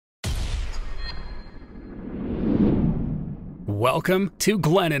Welcome to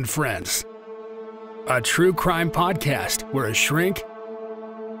Glen Friends, a true crime podcast where a shrink,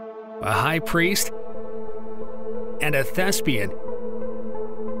 a high priest, and a thespian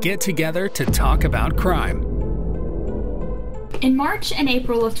get together to talk about crime. In March and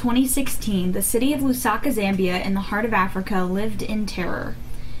April of 2016, the city of Lusaka, Zambia, in the heart of Africa, lived in terror.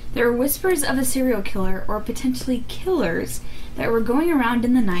 There were whispers of a serial killer, or potentially killers, that were going around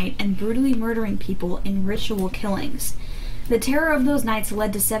in the night and brutally murdering people in ritual killings. The terror of those nights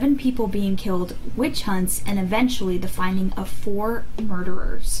led to 7 people being killed, witch hunts, and eventually the finding of 4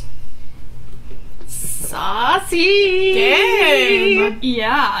 murderers. Saucy! Damn!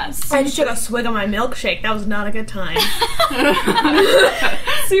 Yeah. I just took a swig of my milkshake. That was not a good time.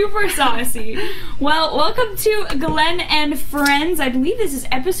 Super saucy. Well, welcome to Glen and Friends. I believe this is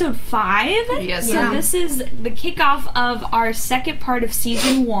episode 5. Yes. So this is the kickoff of our second part of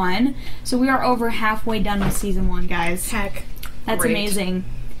season 1. So we are over halfway done with season 1, guys. Heck. That's Great. amazing.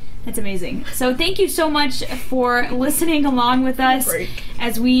 That's amazing. So thank you so much for listening along with us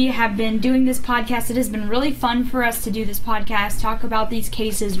as we have been doing this podcast. It has been really fun for us to do this podcast, talk about these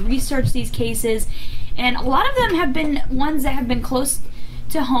cases, research these cases, and a lot of them have been ones that have been close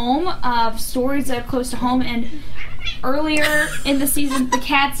to home, stories that are close to home, and earlier in the season, the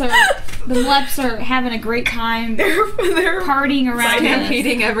Leps are having a great time. They're partying around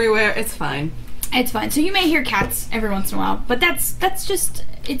stampeding everywhere. It's fine. It's fine. So you may hear cats every once in a while, but that's just,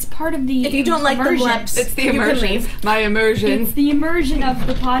 it's part of the If you don't immersion. like the Leps, It's the immersion. My immersion. It's the immersion of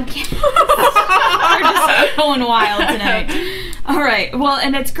the podcast. We're just going wild tonight. All right. Well,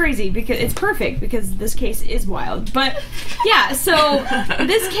 and it's crazy because it's perfect because this case is wild. But yeah, so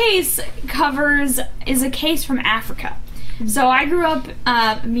this case is a case from Africa. So I grew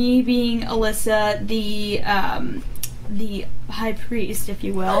up, me being Alyssa, the high priest, if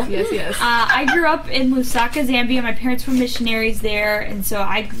you will. Yes. I grew up in Lusaka, Zambia. My parents were missionaries there, and so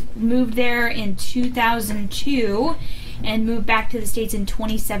I moved there in 2002 and moved back to the States in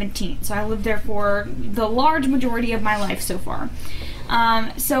 2017. So I lived there for the large majority of my life so far.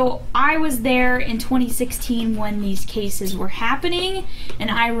 So I was there in 2016 when these cases were happening,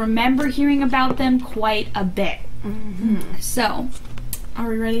 and I remember hearing about them quite a bit. Mm-hmm. So, are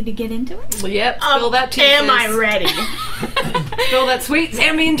we ready to get into it? Yep, spill that tea. Am I ready? Spill that sweet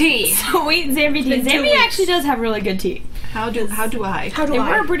Zambian tea. Sweet Zambia tea. Zambia actually does have really good tea. How do I? They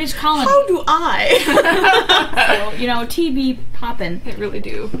were a British colony. How do I? So, tea be poppin'. It really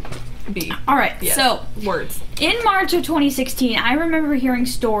do. Be. Alright, Yes. so Words. in March of 2016, I remember hearing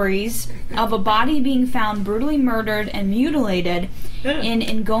stories of a body being found brutally murdered and mutilated in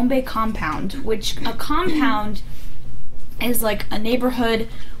Ngombe compound, which a compound is like a neighborhood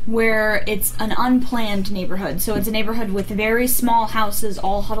where it's an unplanned neighborhood. So it's a neighborhood with very small houses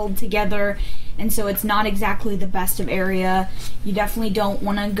all huddled together, and so it's not exactly the best of area. You definitely don't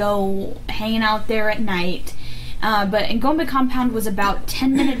want to go hanging out there at night. But Ngombe compound was about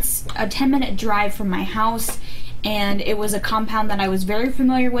a 10-minute drive from my house, and it was a compound that I was very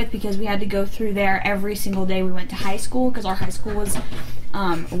familiar with because we had to go through there every single day we went to high school because our high school was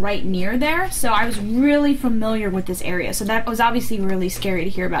right near there. So I was really familiar with this area. So that was obviously really scary to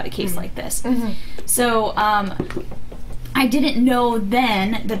hear about a case like this. Mm-hmm. So I didn't know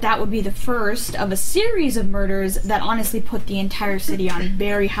then that would be the first of a series of murders that honestly put the entire city on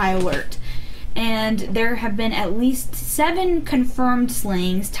very high alert. And there have been at least 7 confirmed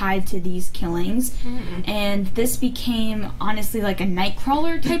slayings tied to these killings. Mm-hmm. And this became, honestly, like a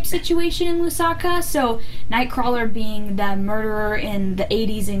Nightcrawler type situation in Lusaka. So, Nightcrawler being the murderer in the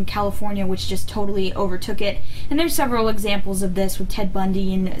 80s in California, which just totally overtook it. And there's several examples of this with Ted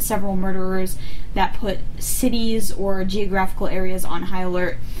Bundy and several murderers that put cities or geographical areas on high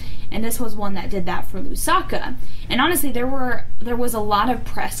alert. And this was one that did that for Lusaka. And honestly, there was a lot of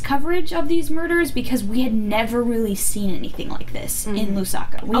press coverage of these murders because we had never really seen anything like this in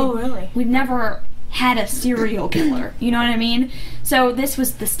Lusaka. Really? We've never had a serial killer. You know what I mean? So this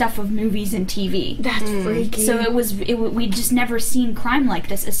was the stuff of movies and TV. That's freaky. So we'd just never seen crime like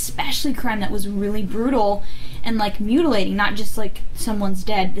this, especially crime that was really brutal and like mutilating, not just like someone's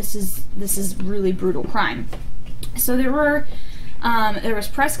dead. This is really brutal crime. So there was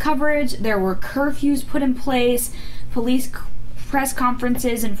press coverage, there were curfews put in place, police press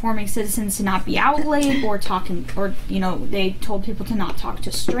conferences informing citizens to not be out late or talking, or, they told people to not talk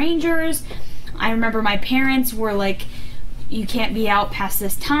to strangers. I remember my parents were like, you can't be out past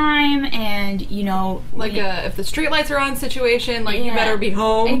this time, and, if the streetlights are on situation, you better be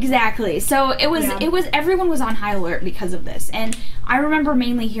home. Exactly. So it was everyone was on high alert because of this. And I remember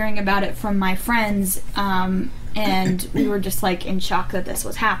mainly hearing about it from my friends, and we were just like in shock that this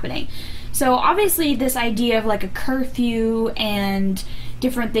was happening. So obviously this idea of like a curfew and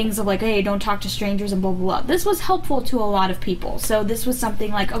different things of like, hey, don't talk to strangers and blah blah blah, this was helpful to a lot of people. So this was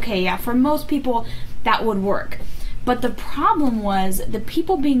something like, okay, yeah, for most people that would work. But the problem was the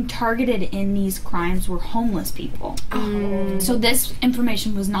people being targeted in these crimes were homeless people. So this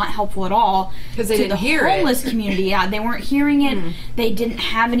information was not helpful at all because they didn't hear the homeless community. Yeah, they weren't hearing it. They didn't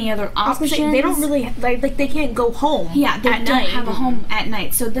have any other options. They don't really like they can't go home. Yeah, they at don't night. have a home at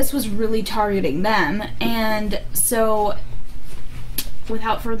night. So this was really targeting them. And so,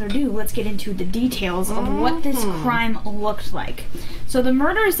 without further ado, let's get into the details of what this crime looked like. So the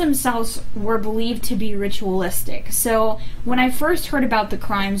murders themselves were believed to be ritualistic. So when I first heard about the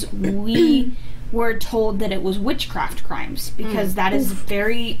crimes, we were told that it was witchcraft crimes, because that is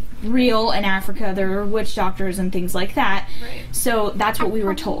very real in Africa. There are witch doctors and things like that. Right. So that's what we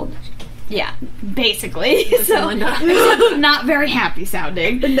were told. Yeah, basically. So, Linda. not very happy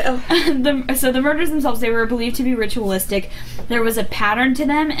sounding. No. So the murders themselves, they were believed to be ritualistic. There was a pattern to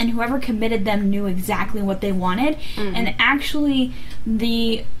them, and whoever committed them knew exactly what they wanted. And actually,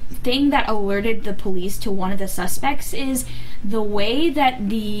 the thing that alerted the police to one of the suspects is the way that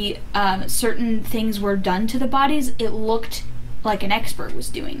the certain things were done to the bodies. It looked like an expert was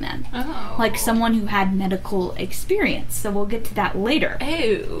doing them. Oh. Like someone who had medical experience. So we'll get to that later.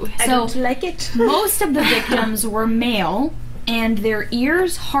 Ew. I don't like it. Most of the victims were male, and their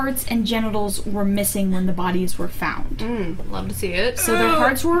ears, hearts, and genitals were missing when the bodies were found. Love to see it. So their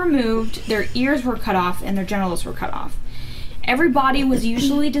hearts were removed, their ears were cut off, and their genitals were cut off. Every body was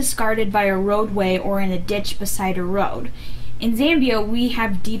usually discarded by a roadway or in a ditch beside a road. In Zambia, we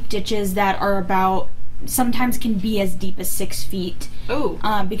have deep ditches that are about, sometimes can be as deep as 6 feet. Oh,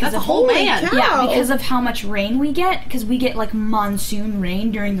 because that's a of whole man. cow. Yeah, because of how much rain we get. Because we get like monsoon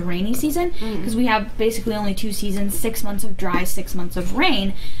rain during the rainy season. Because we have basically only 2 seasons: 6 months of dry, 6 months of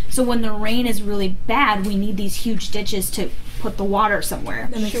rain. So when the rain is really bad, we need these huge ditches to put the water somewhere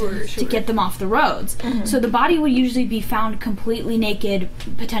to get them off the roads. So the body would usually be found completely naked,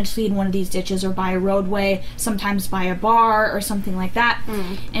 potentially in one of these ditches or by a roadway, sometimes by a bar or something like that.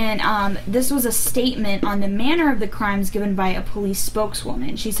 And this was a statement on the manner of the crimes given by a police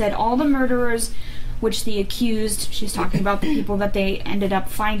spokeswoman. She said all the murderers, which the accused, she's talking about the people that they ended up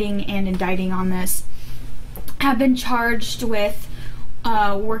finding and indicting on this, have been charged with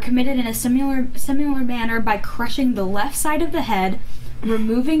were committed in a similar manner by crushing the left side of the head,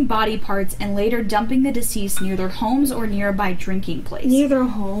 removing body parts, and later dumping the deceased near their homes or nearby drinking place. Near their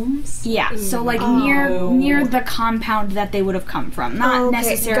homes? Yeah, so like near the compound that they would have come from, not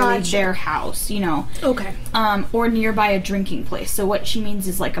necessarily their house, you know. Okay. Or nearby a drinking place. So what she means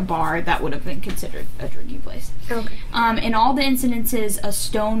is like a bar that would have been considered a drinking place. Okay. In all the incidences, a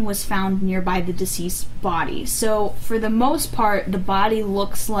stone was found nearby the deceased body. So for the most part, the body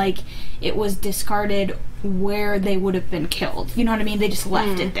looks like it was discarded where they would have been killed. You know what I mean? They just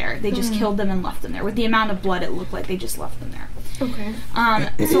left it there. They just killed them and left them there. With the amount of blood, it looked like they just left them there.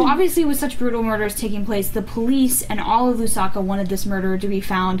 Okay. So obviously with such brutal murders taking place, the police and all of Lusaka wanted this murderer to be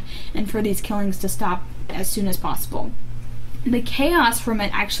found and for these killings to stop as soon as possible. The chaos from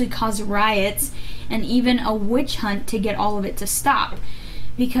it actually caused riots and even a witch hunt to get all of it to stop,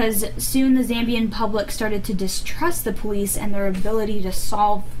 because soon the Zambian public started to distrust the police and their ability to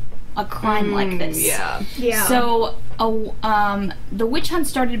solve a crime like this. Yeah. So the witch hunt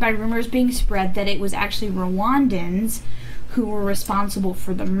started by rumors being spread that it was actually Rwandans who were responsible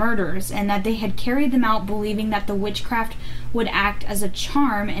for the murders, and that they had carried them out believing that the witchcraft would act as a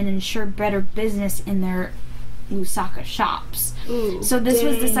charm and ensure better business in their Lusaka shops. Ooh, so this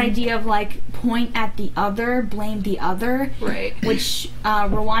was this idea of like point at the other, blame the other, right? Which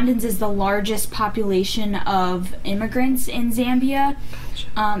Rwandans is the largest population of immigrants in Zambia.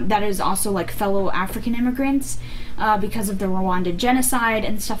 That is also like fellow African immigrants because of the Rwandan genocide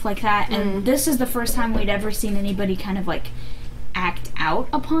and stuff like that. And this is the first time we'd ever seen anybody kind of like act out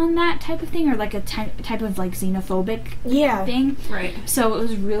upon that type of thing, or like a type of like xenophobic thing. Right. So it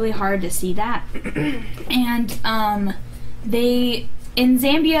was really hard to see that. And they in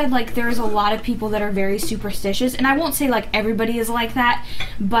Zambia, like, there's a lot of people that are very superstitious, and I won't say like everybody is like that,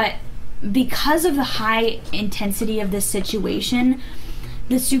 but because of the high intensity of this situation,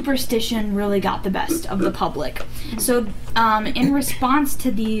 the superstition really got the best of the public. So, in response to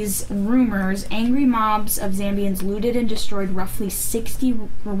these rumors, angry mobs of Zambians looted and destroyed roughly 60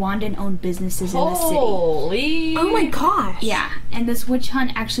 Rwandan-owned businesses in the city. Holy! Oh my gosh! Yeah, and this witch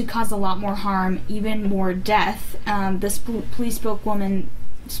hunt actually caused a lot more harm, even more death. This police spokeswoman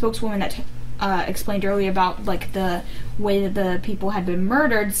that explained earlier about like the way that the people had been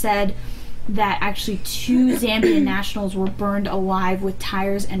murdered said that actually 2 Zambian nationals were burned alive with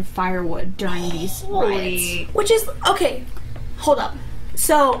tires and firewood during these riots. Which is, okay, hold up.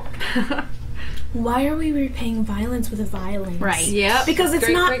 So, why are we repaying violence with violence? Right. Yeah. Because it's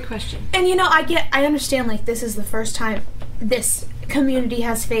not... Great question. And I understand, like, this is the first time this community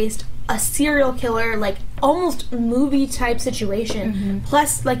has faced a serial killer, like, almost movie-type situation.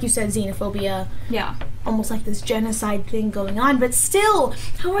 Plus, like you said, xenophobia. Yeah. Almost like this genocide thing going on. But still,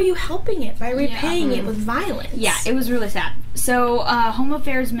 how are you helping it? By repaying it with violence. Yeah, it was really sad. So, Home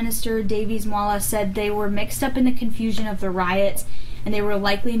Affairs Minister Davies Mwala said they were mixed up in the confusion of the riots, and they were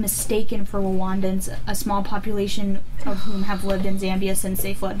likely mistaken for Rwandans, a small population of whom have lived in Zambia since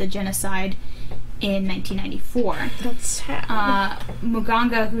they fled the genocide in 1994. That's sad.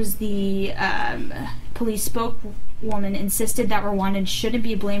 Muganga, who's the police spokeswoman, insisted that Rwandans shouldn't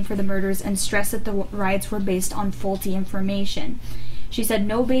be blamed for the murders and stressed that the riots were based on faulty information. She said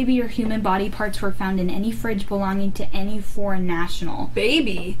no baby or human body parts were found in any fridge belonging to any foreign national.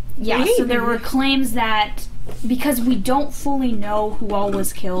 Baby? Yeah, so there were claims that, because we don't fully know who all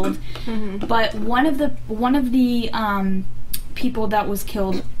was killed, but one of the people that was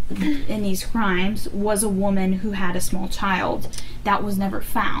killed in these crimes was a woman who had a small child that was never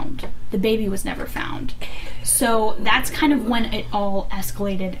found. The baby was never found. So that's kind of when it all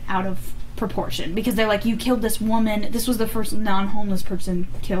escalated out of proportion, because they're like, you killed this woman. This was the first non-homeless person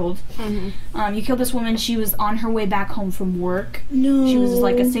killed. You killed this woman. She was on her way back home from work. No. She was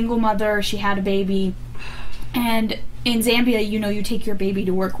like a single mother. She had a baby. And in Zambia, you take your baby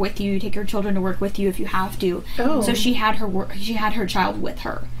to work with you. You take your children to work with you if you have to. Oh. So she had her child with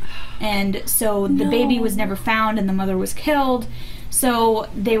her. And so the baby was never found and the mother was killed. So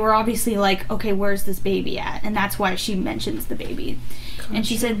they were obviously like, okay, where's this baby at? And that's why she mentions the baby. And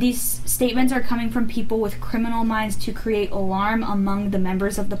she said these statements are coming from people with criminal minds to create alarm among the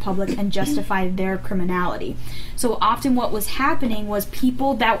members of the public and justify their criminality. So often what was happening was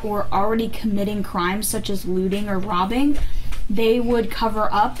people that were already committing crimes such as looting or robbing, they would cover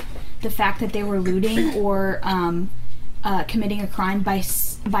up the fact that they were looting or committing a crime by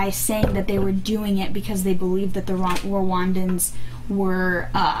saying that they were doing it because they believed that the Rwandans were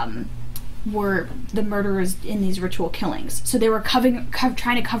the murderers in these ritual killings. So they were trying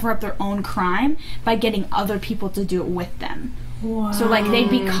to cover up their own crime by getting other people to do it with them. Wow. So like they'd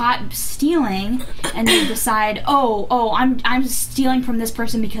be caught stealing and they'd decide, I'm stealing from this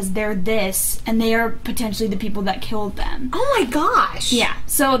person because they're this, and they are potentially the people that killed them. Oh my gosh. Yeah.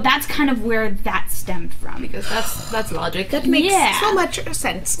 So that's kind of where that stemmed from. Because that's logic. That makes so much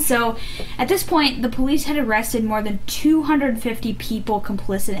sense. So at this point, the police had arrested more than 250 people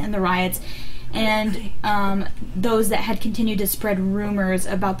complicit in the riots, and those that had continued to spread rumors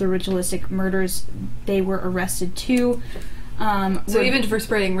about the ritualistic murders, they were arrested too. So even for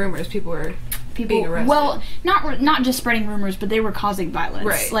spreading rumors, people were being arrested. Well, not just spreading rumors, but they were causing violence.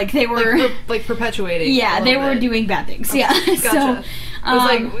 Right. Like they were like perpetuating. Yeah, they were doing bad things. Yeah. Gotcha. So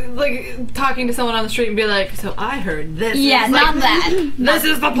It was like talking to someone on the street and be like, so I heard this. Yeah, not that. This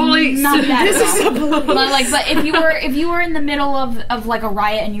is the police. Not that. This is the police. But if you were in the middle of like a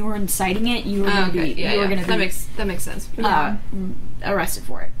riot and you were inciting it, you were gonna be that makes sense. Arrested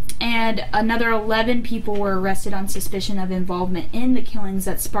for it. And another 11 people were arrested on suspicion of involvement in the killings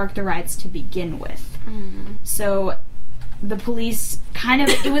that sparked the riots to begin with. So the police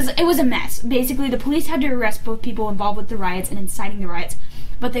it was a mess. Basically, the police had to arrest both people involved with the riots and inciting the riots,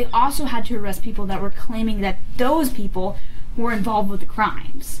 but they also had to arrest people that were claiming that those people were involved with the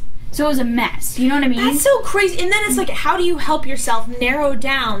crimes. So it was a mess. You know what I mean? That's so crazy. And then it's like, how do you help yourself narrow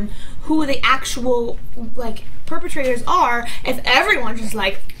down who the actual, like, perpetrators are if everyone's just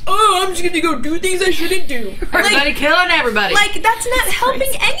like, oh, I'm just gonna go do things I shouldn't do. Everybody killing everybody. Like, that's not helping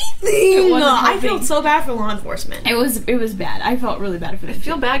anything. I felt so bad for law enforcement. It was bad. I felt really bad for them. I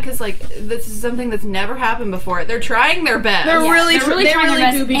feel bad because, like, this is something that's never happened before. They're trying their best. They really trying their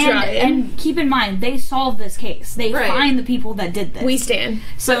best. do be trying. And keep in mind, they solved this case. They find the people that did this. We stand.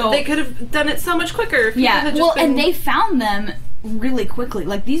 So they could have done it so much quicker. If had just been... and they found them really quickly.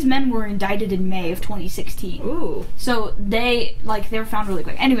 Like, these men were indicted in May of 2016. Ooh. So they were found really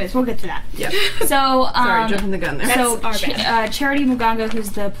quick. Anyways, we'll get to that. Yeah. So, sorry, jumping the gun there. So, Charity Muganga, who's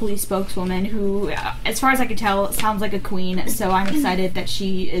the police spokeswoman, who, as far as I can tell, sounds like a queen, so I'm excited that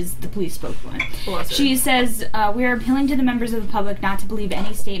she is the police spokeswoman. She says, we are appealing to the members of the public not to believe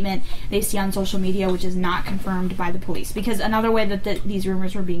any statement they see on social media which is not confirmed by the police. Because another way that these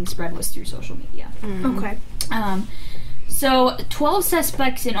rumors were being spread was through social media. Okay. So 12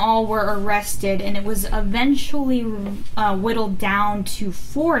 suspects in all were arrested, and it was eventually whittled down to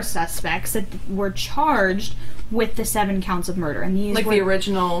 4 suspects that were charged with the 7 counts of murder. And these like were the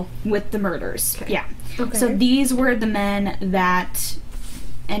original with the murders. Okay. Yeah. Okay. So these were the men that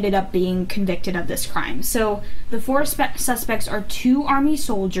ended up being convicted of this crime. So the 4 suspects are 2 Army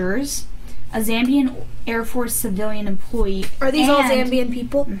soldiers, a Zambian Air Force civilian employee. Are these all Zambian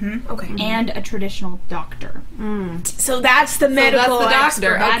people? Mm-hmm. Okay. And a traditional doctor. So that's the medical that's the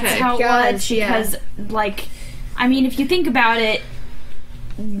doctor. expert. That's Okay. how it was, Gotcha. because, like, I mean, if you think about it,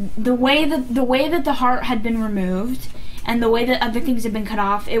 the way that the heart had been removed and the way that other things had been cut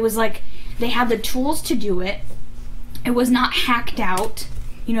off, it was like they had the tools to do it. It was not hacked out.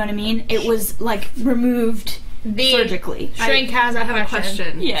 You know what I mean? It was like removed surgically. Shrink has I have a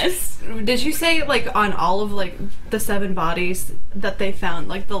question. Yes. Did you say, like, on all of, like, the 7 bodies that they found,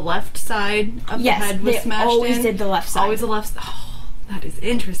 like, the left side of the Yes, head was they smashed always in? did the left side. Always the left side. Oh, that is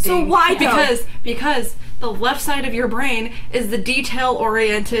interesting. So why though? Because the left side of your brain is the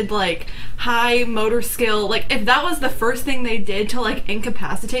detail-oriented, like, high motor skill. Like, if that was the first thing they did to, like,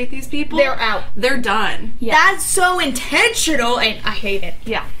 incapacitate these people, They're out. They're done. Yeah. That's so intentional, and I hate it.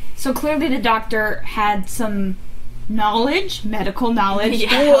 Yeah. So clearly the doctor had some knowledge, medical knowledge,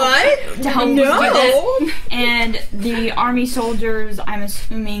 Yeah. What? to help No. do this. And the Army soldiers, I'm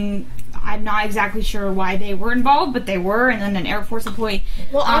assuming, I'm not exactly sure why they were involved, but they were, and then an Air Force employee.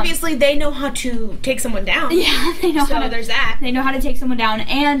 Well, obviously they know how to take someone down. Yeah, they know So how to. there's that. They know how to take someone down,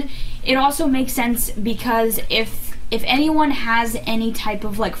 and it also makes sense because if anyone has any type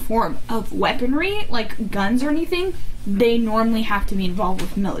of like form of weaponry, like guns or anything, they normally have to be involved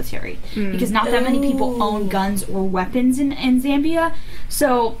with military because not that many people own guns or weapons in Zambia.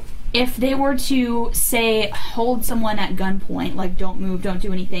 So if they were to say hold someone at gunpoint, like don't move, don't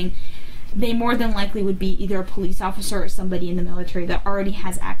do anything, they more than likely would be either a police officer or somebody in the military that already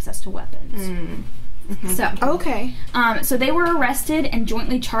has access to weapons. So Okay. so they were arrested and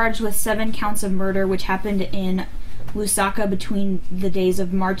jointly charged with 7 counts of murder, which happened in Lusaka between the days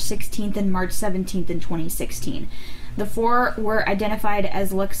of March 16th and March 17th in 2016. The 4 were identified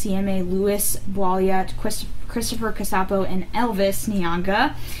as Luxieme Louis Boalia, Christopher Casapo, and Elvis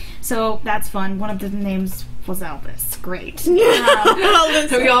Nyanga. So that's fun. One of the names was Elvis. Great.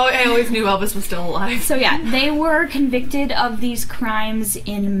 I always knew Elvis was still alive. So yeah, they were convicted of these crimes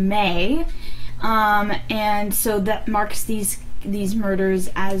in May, and so that marks these murders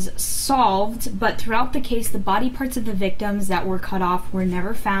as solved. But throughout the case, the body parts of the victims that were cut off were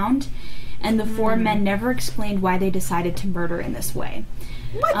never found, and the 4 men never explained why they decided to murder in this way.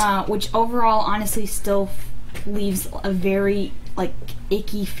 What? Which overall, honestly, still leaves a very like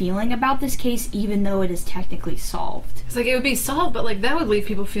icky feeling about this case, even though it is technically solved. It's like it would be solved, but like that would leave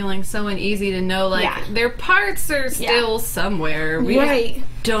people feeling so uneasy to know like their parts are still somewhere. We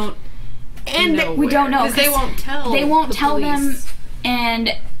don't and know we don't know because they won't tell. They won't tell them, police.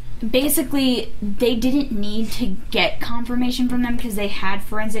 and basically they didn't need to get confirmation from them because they had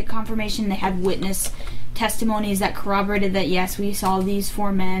forensic confirmation. They had witness testimonies that corroborated that yes, we saw these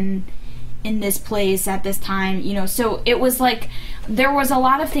 4 men in this place at this time, you know. So it was like there was a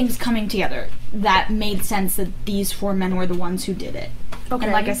lot of things coming together that made sense that these 4 men were the ones who did it. Okay.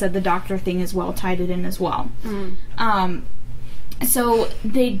 And like I said, the doctor thing as well tied it in as well. So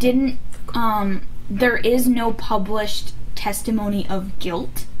they didn't there is no published testimony of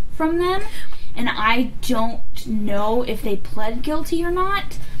guilt from them, and I don't know if they pled guilty or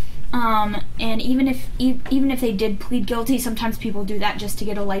not. And even if they did plead guilty, sometimes people do that just to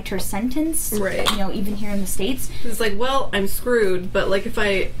get a lighter sentence. Right. You know, even here in the States. It's like, well, I'm screwed, but like if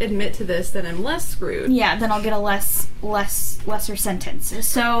I admit to this, then I'm less screwed. Yeah, then I'll get a lesser sentence.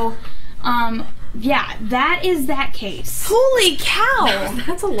 So, yeah, that is that case. Holy cow!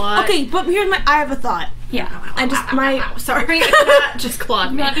 That's a lot. Okay, but I have a thought. Yeah. I just, Sorry, that just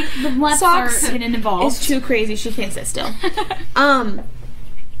clawed me. The lefts Socks are getting involved. It's too crazy. She can't sit still.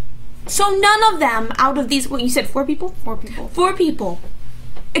 So none of them out of these, what you said, 4 people? 4 people. 4 people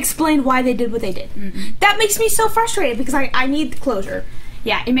explained why they did what they did. That makes me so frustrated because I need closure.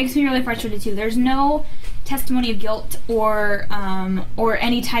 Yeah, it makes me really frustrated too. There's no testimony of guilt or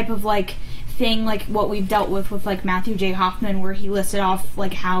any type of like thing like what we've dealt with like Matthew J. Hoffman, where he listed off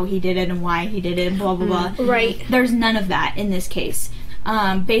like how he did it and why he did it and blah blah blah. Right. There's none of that in this case.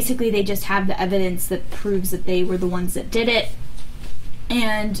 Basically, they just have the evidence that proves that they were the ones that did it.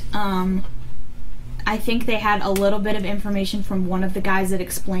 And I think they had a little bit of information from one of the guys that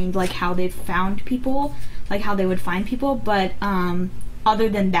explained like how they found people, like how they would find people, but other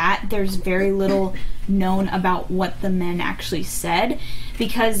than that, there's very little known about what the men actually said,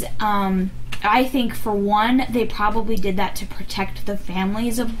 because I think, for one, they probably did that to protect the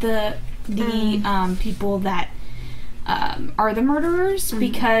families of the people that are the murderers,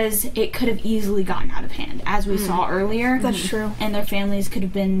 because it could have easily gotten out of hand, as we saw earlier. That's true. And their families could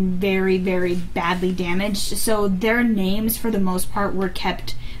have been very, very badly damaged. So their names, for the most part, were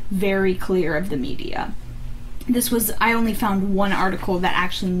kept very clear of the media. I only found one article that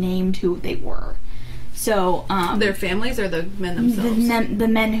actually named who they were. So, their families or the men themselves? The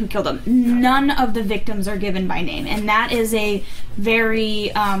men who killed them. None of the victims are given by name, and that is a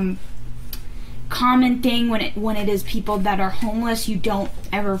very common thing when it is people that are homeless. You don't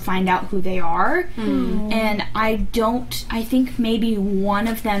ever find out who they are. And I think maybe one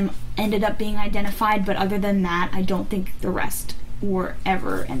of them ended up being identified, but other than that, I don't think the rest were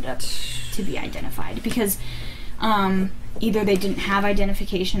ever ended up to be identified, because either they didn't have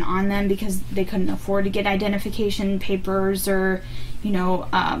identification on them because they couldn't afford to get identification papers, or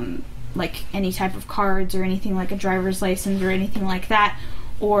like any type of cards or anything like a driver's license or anything like that,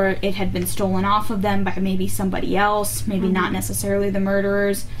 or it had been stolen off of them by maybe somebody else, maybe not necessarily the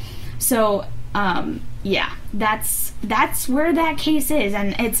murderers. So yeah, that's where that case is.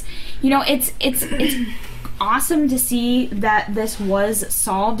 And it's awesome to see that this was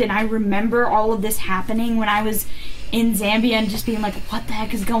solved. And I remember all of this happening when I was in Zambia and just being like, what the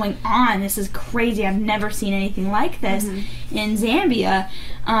heck is going on? This is crazy. I've never seen anything like this in Zambia.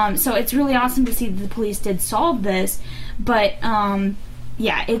 So it's really awesome to see that the police did solve this. But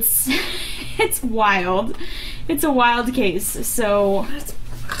yeah, it's wild. It's a wild case. So,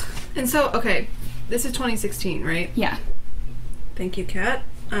 and so, okay, this is 2016, right? Yeah. Thank you, Kat.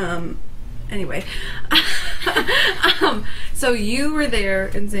 Anyway, so you were there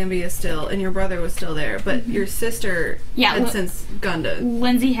in Zambia still, and your brother was still there, but your sister had since gone to...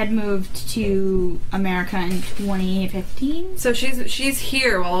 Lindsay had moved to America in 2015. So she's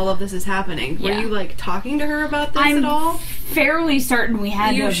here while all of this is happening. Were you, like, talking to her about this at all? I'm fairly certain we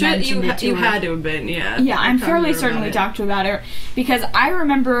had to have mentioned it to her. You had to have been, yeah. Yeah, I'm fairly certain we talked to her about it, because I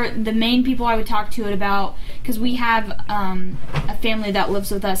remember the main people I would talk to it about, because we have a family that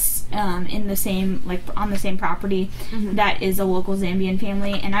lives with us in the same, like, on the same property that is a local Zambian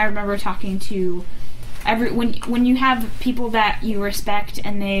family, and I remember talking to when you have people that you respect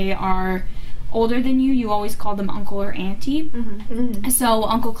and they are older than you always call them uncle or auntie. So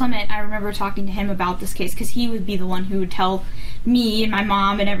Uncle Clement, I remember talking to him about this case, because he would be the one who would tell me and my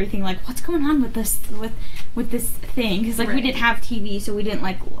mom and everything, like, what's going on with this with this thing, because, like, we didn't have TV, so we didn't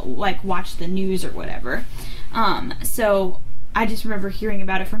like watch the news or whatever. So I just remember hearing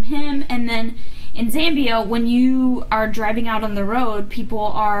about it from him. And then in Zambia, when you are driving out on the road, people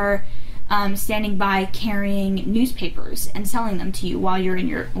are standing by carrying newspapers and selling them to you while you're in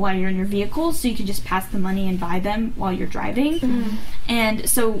your vehicle, so you can just pass the money and buy them while you're driving. And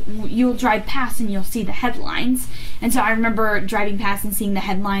so you'll drive past and you'll see the headlines. And so I remember driving past and seeing the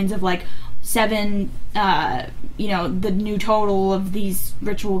headlines of, like, 7, the new total of these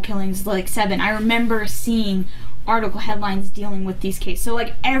ritual killings, like 7. I remember seeing article headlines dealing with these cases. So,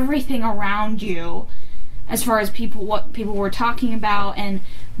 like, everything around you, as far as what people were talking about and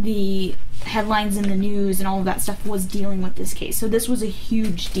the headlines in the news and all of that stuff, was dealing with this case. So this was a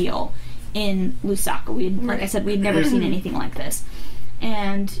huge deal in Lusaka. Like I said, we had never seen anything like this.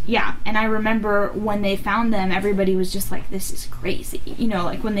 And yeah, and I remember when they found them, everybody was just like, this is crazy.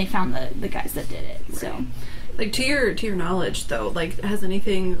 Like when they found the guys that did it. Right. So, like, to your knowledge, though, like, has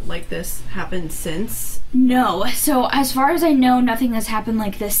anything like this happened since? No. So as far as I know, nothing has happened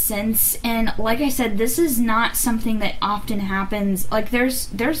like this since. And like I said, this is not something that often happens. Like,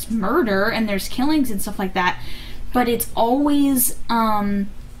 there's murder and there's killings and stuff like that, but it's always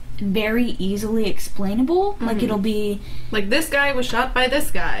very easily explainable. Like, it'll be like, this guy was shot by this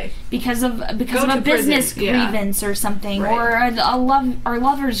guy because of a business grievance or something, or a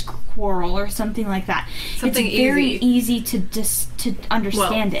lover's quarrel or something like that. Something it's very easy to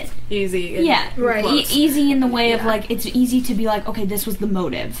understand it. Easy, easy in the way of, like, it's easy to be like, okay, this was the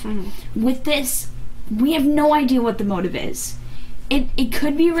motive. With this, we have no idea what the motive is. It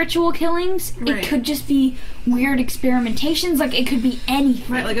could be ritual killings. Right. It could just be weird experimentations. Like, it could be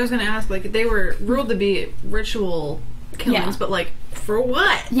anything. Right, like, I was going to ask, like, they were ruled to be ritual killings, but, like, for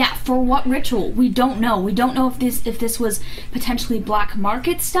what? Yeah, for what ritual? We don't know. We don't know if this was potentially black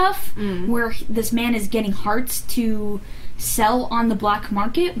market stuff, where this man is getting hearts to sell on the black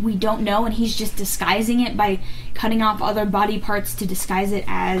market. We don't know, and he's just disguising it by cutting off other body parts to disguise it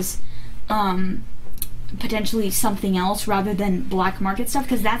as potentially something else rather than black market stuff,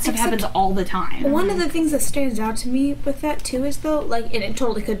 because that stuff happens all the time. One of the things that stands out to me with that too is, though, like, and it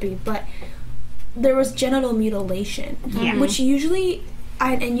totally could be, but there was genital mutilation, which usually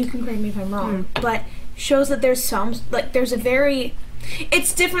and you can correct me if I'm wrong, but shows that there's there's a very...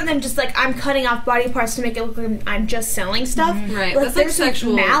 It's different than just, like, I'm cutting off body parts to make it look like I'm just selling stuff. Right. Like, That's there's like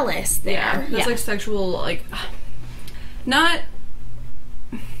sexual... malice there. Yeah. That's like sexual, like... Not...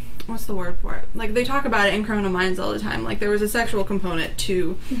 What's the word for it? Like, they talk about it in Criminal Minds all the time. Like, there was a sexual component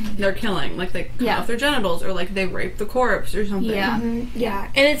to their killing. Like, they cut off their genitals, or, like, they raped the corpse or something. Yeah.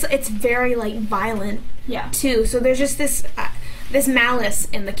 Yeah. And it's very, like, violent, Yeah. too. So there's just this malice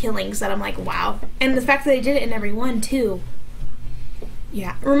in the killings that I'm like, wow. And the fact that they did it in every one, too.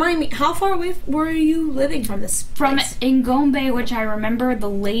 Yeah. Remind me, how far away were you living from this From place? Ngombe, which I remember the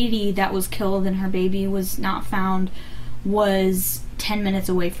lady that was killed and her baby was not found, was 10 minutes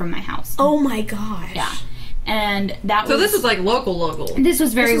away from my house. Oh my gosh. Yeah. And that So this was like local. This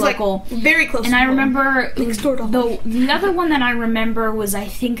was very local. Like, very close and to I home. remember Next door to home. the other one that I remember was, I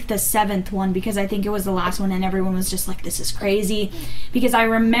think, the 7th one, because I think it was the last one and everyone was just like, this is crazy. Because I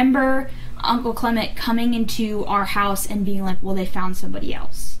remember Uncle Clement coming into our house and being like, well, they found somebody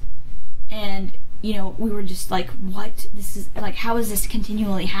else. And, you know, we were just like, what? This is, like, how is this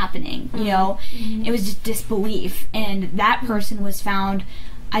continually happening? You know? It was just disbelief. And that person was found,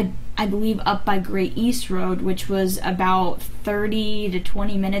 I believe, up by Great East Road, which was about 30 to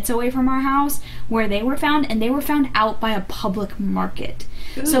 20 minutes away from our house, where they were found, and they were found out by a public market.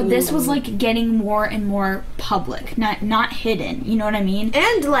 Ooh. So this was, like, getting more and more public, not hidden, you know what I mean?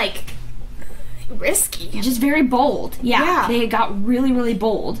 And, like, risky. Just very bold. Yeah. They got really, really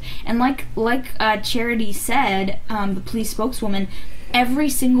bold. And like Charity said, the police spokeswoman, every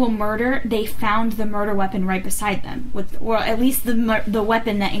single murder, they found the murder weapon right beside them, or at least the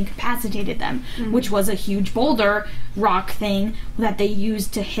weapon that incapacitated them, which was a huge boulder rock thing that they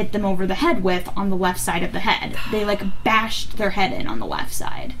used to hit them over the head with on the left side of the head. They, like, bashed their head in on the left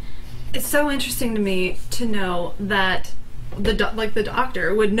side. It's so interesting to me to know that the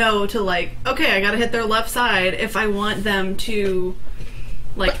doctor would know to, like, okay, I gotta hit their left side if I want them to,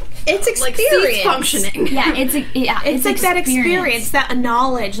 like, it's experience. Like, cease functioning. Yeah, it's like that experience, that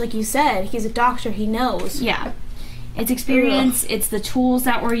knowledge, like you said. He's a doctor, he knows. Yeah. It's experience, it's the tools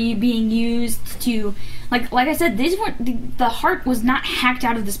that were being used to, like I said, these weren't, the heart was not hacked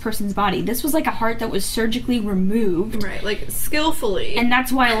out of this person's body. This was like a heart that was surgically removed. Right, like, skillfully. And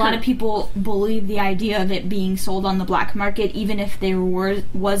that's why a lot of people believe the idea of it being sold on the black market, even if there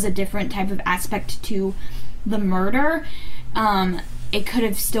was a different type of aspect to the murder, it could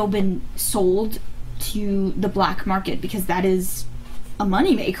have still been sold to the black market, because that is a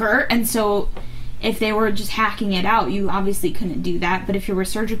moneymaker. And so if they were just hacking it out, you obviously couldn't do that. But if you were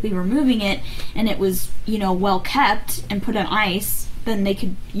surgically removing it and it was, you know, well kept and put on ice, then they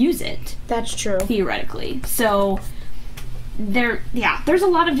could use it. That's true. Theoretically. So there's a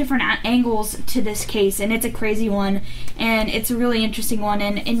lot of different angles to this case, and it's a crazy one, and it's a really interesting one.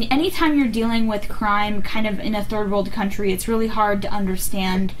 And anytime you're dealing with crime kind of in a third world country, it's really hard to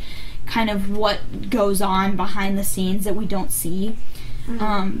understand kind of what goes on behind the scenes that we don't see.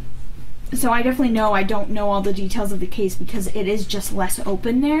 So I definitely know I don't know all the details of the case, because it is just less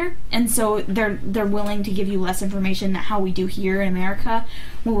open there, and so they're willing to give you less information than how we do here in America,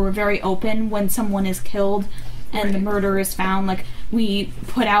 where we're very open when someone is killed and the murder is found. Like, we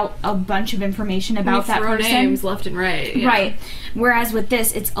put out a bunch of information about that person. Names left and right. Yeah. Right. Whereas with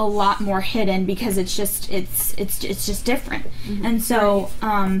this, it's a lot more hidden, because it's just different. And so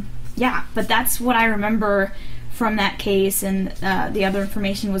but that's what I remember from that case, and the other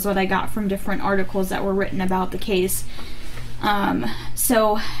information was what I got from different articles that were written about the case.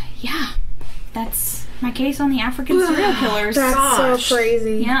 So yeah, that's my case on the African serial killers. That's so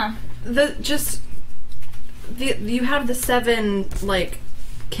crazy. Yeah. You have the 7, like,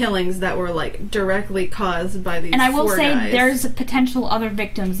 killings that were, like, directly caused by these 4 guys. And I will say there's potential other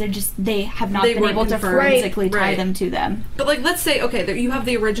victims. They have not been able to forensically tie them to them. But, like, let's say, okay, you have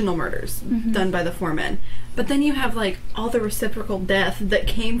the original murders done by the 4 men. But then you have, like, all the reciprocal death that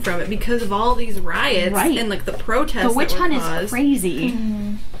came from it because of all these riots and, like, the protests. The witch hunt is crazy.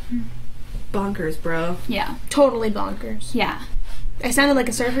 Bonkers, bro. Yeah. Totally bonkers. Yeah. I sounded like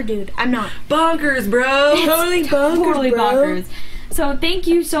a surfer dude. I'm not. Bonkers, bro. Totally bonkers. So thank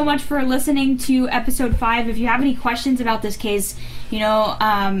you so much for listening to episode 5. If you have any questions about this case, you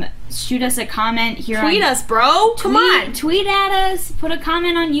know, shoot us a comment here. Tweet us, bro. Come on. Tweet at us. Put a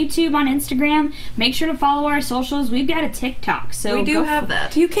comment on YouTube, on Instagram. Make sure to follow our socials. We've got a TikTok. So we do have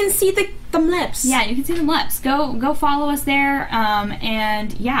that. You can see the lips. Yeah, you can see the lips. Go follow us there.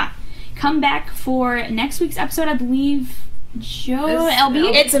 And yeah, come back for next week's episode. I believe Joe,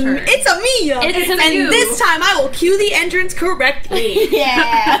 LB? It's a me. You. This time I will cue the entrance correctly.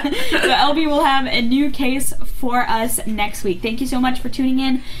 Yeah. So LB will have a new case for us next week. Thank you so much for tuning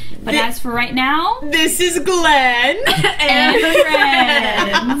in. But as for right now, this is Glenn and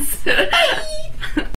friends. Bye.